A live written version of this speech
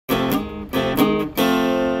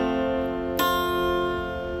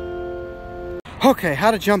Okay, how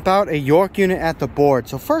to jump out a York unit at the board.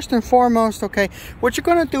 So first and foremost, okay, what you're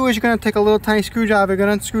gonna do is you're gonna take a little tiny screwdriver, you're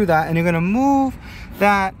gonna unscrew that, and you're gonna move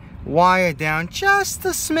that wire down just a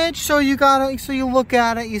smidge, so you look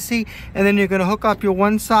at it, you see, and then you're gonna hook up your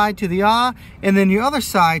one side to the R, and then your other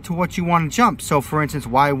side to what you want to jump. So for instance,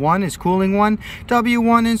 Y1 is cooling one,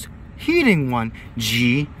 W1 is heating one,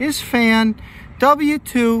 G is fan,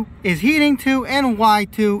 W2 is heating two, and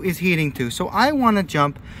Y2 is heating two. So I want to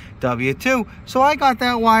jump W2. So I got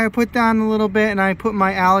that wire put down a little bit, and I put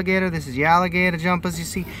my alligator, this is the alligator jumpers, you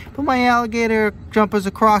see, put my alligator jumpers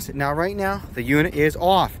across it. Now right now the unit is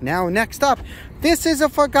off. Now next up, this is a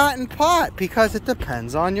forgotten part because it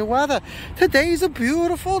depends on your weather. Today's a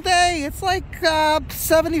beautiful day. It's like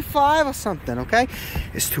 75 or something, okay?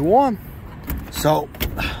 It's too warm. So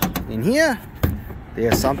in here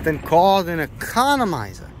there's something called an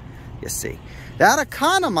economizer, you see. That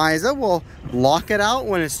economizer will lock it out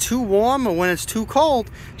when it's too warm or when it's too cold,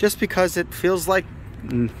 just because it feels like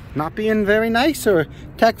not being very nice or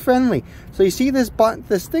tech friendly. So you see this button,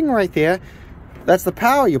 this thing right there, that's the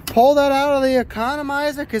power. You pull that out of the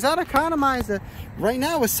economizer, because that economizer right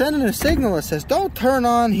now is sending a signal that says don't turn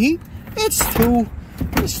on heat. It's too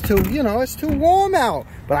warm out.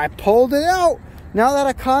 But I pulled it out. Now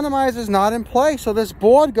that economizer is not in place, so this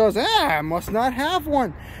board goes, I must not have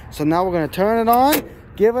one. So now we're going to turn it on,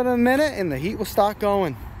 give it a minute, and the heat will start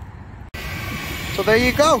going. So there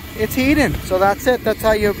you go, it's heating. So that's it. That's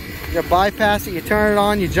how you bypass it. You turn it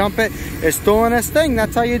on, you jump it. It's doing its thing.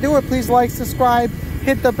 That's how you do it. Please like, subscribe,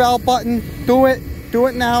 hit the bell button. Do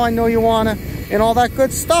it now. I know you want to, and all that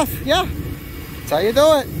good stuff. Yeah, that's how you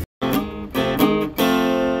do it.